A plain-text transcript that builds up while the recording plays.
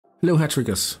Hello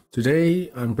Hattrickers!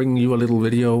 Today I'm bringing you a little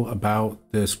video about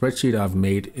the spreadsheet I've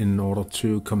made in order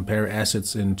to compare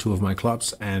assets in two of my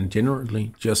clubs and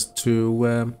generally just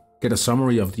to get a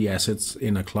summary of the assets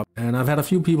in a club. And I've had a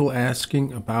few people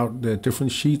asking about the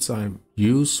different sheets I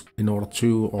use in order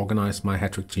to organize my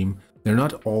Hattrick team. They're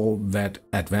not all that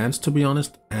advanced, to be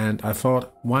honest, and I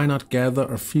thought why not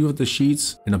gather a few of the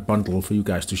sheets in a bundle for you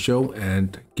guys to show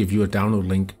and give you a download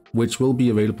link, which will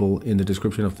be available in the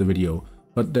description of the video.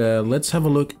 But let's have a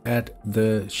look at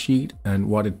the sheet and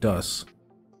what it does.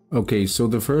 Okay, so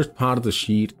the first part of the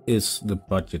sheet is the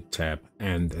budget tab,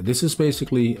 and this is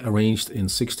basically arranged in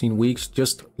 16 weeks,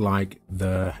 just like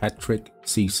the Hattrick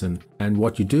season. And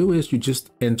what you do is you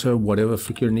just enter whatever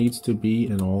figure needs to be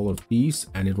in all of these,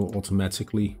 and it will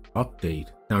automatically update.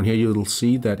 Down here you'll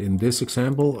see that in this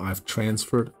example I've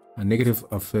transferred a negative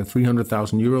of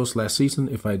 300,000 euros last season.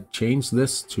 If I change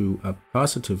this to a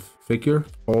positive figure,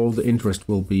 all the interest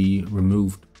will be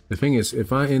removed. The thing is,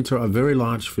 if I enter a very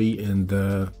large fee in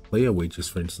the player wages,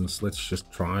 for instance, let's just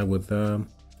try with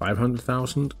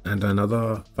 500,000 and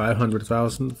another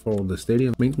 500,000 for the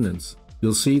stadium maintenance,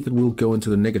 you'll see that we'll go into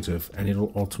the negative and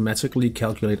it'll automatically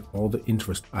calculate all the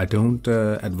interest. I don't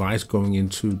advise going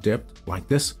into depth like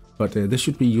this, but this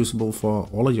should be usable for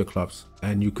all of your clubs,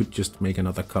 and you could just make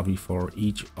another copy for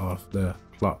each of the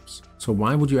clubs. So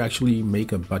why would you actually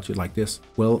make a budget like this?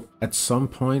 Well, at some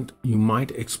point you might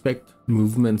expect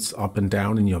movements up and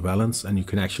down in your balance, and you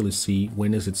can actually see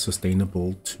when is it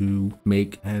sustainable to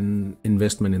make an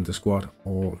investment in the squad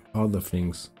or other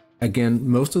things. Again,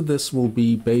 most of this will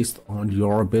be based on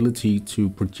your ability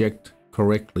to project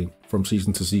correctly from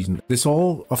season to season. This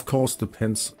all, of course,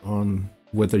 depends on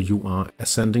whether you are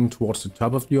ascending towards the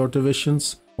top of your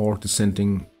divisions or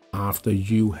descending after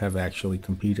you have actually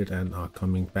competed and are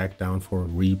coming back down for a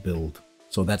rebuild.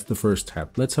 So that's the first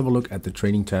tab. Let's have a look at the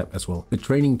training tab as well. The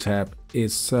training tab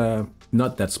is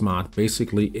not that smart.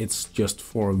 Basically, it's just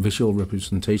for visual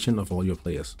representation of all your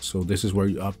players. So this is where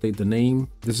you update the name.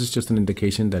 This is just an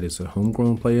indication that it's a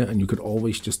homegrown player, and you could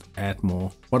always just add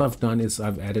more. What I've done is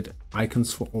I've added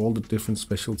icons for all the different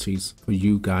specialties for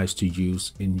you guys to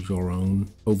use in your own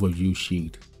overview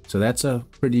sheet. So that's a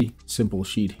pretty simple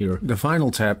sheet here. The final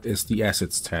tab is the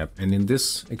assets tab, and in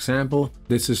this example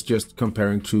this is just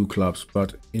comparing two clubs,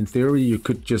 but in theory you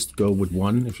could just go with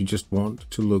one if you just want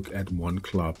to look at one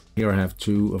club. Here I have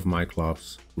two of my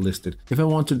clubs listed. If I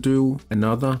want to do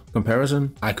another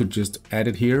comparison, I could just add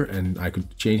it here and I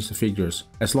could change the figures.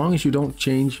 As long as you don't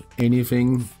change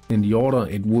anything in the order,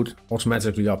 it would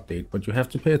automatically update, but you have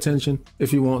to pay attention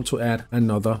if you want to add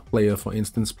another player, for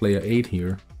instance player 8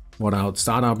 here. What I would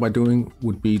start out by doing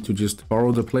would be to just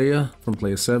borrow the player from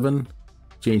player 7,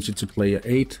 change it to player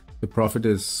 8. The profit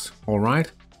is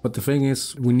alright, but the thing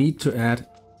is we need to add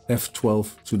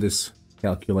F12 to this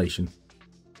calculation.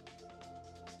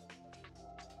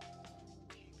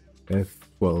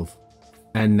 F12.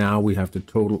 And now we have the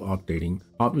total updating.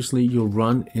 Obviously you'll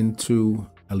run into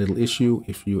a little issue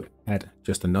if you add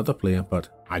just another player,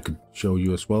 but I could show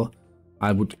you as well.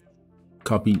 I would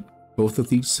copy both of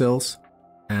these cells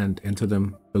and enter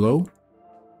them below.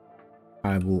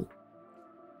 I will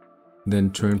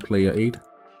then turn player 8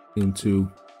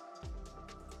 into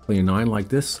player 9 like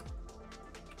this,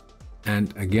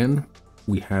 and again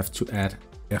we have to add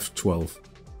F12.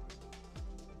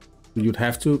 You'd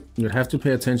have to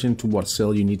pay attention to what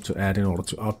cell you need to add in order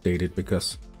to update it,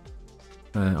 because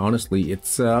honestly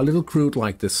it's a little crude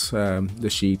like this, the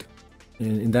sheet.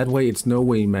 In that way, it's no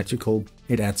way magical.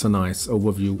 It adds a nice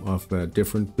overview of the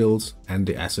different builds and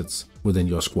the assets within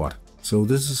your squad. So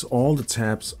this is all the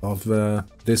tabs of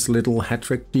this little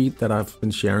Hattrick sheet that I've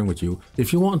been sharing with you.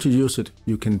 If you want to use it,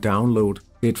 you can download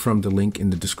it from the link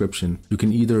in the description. You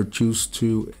can either choose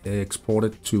to export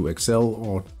it to Excel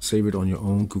or save it on your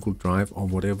own Google Drive or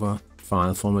whatever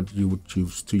file format you would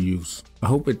choose to use. I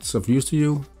hope it's of use to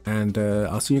you, and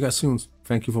I'll see you guys soon.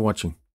 Thank you for watching.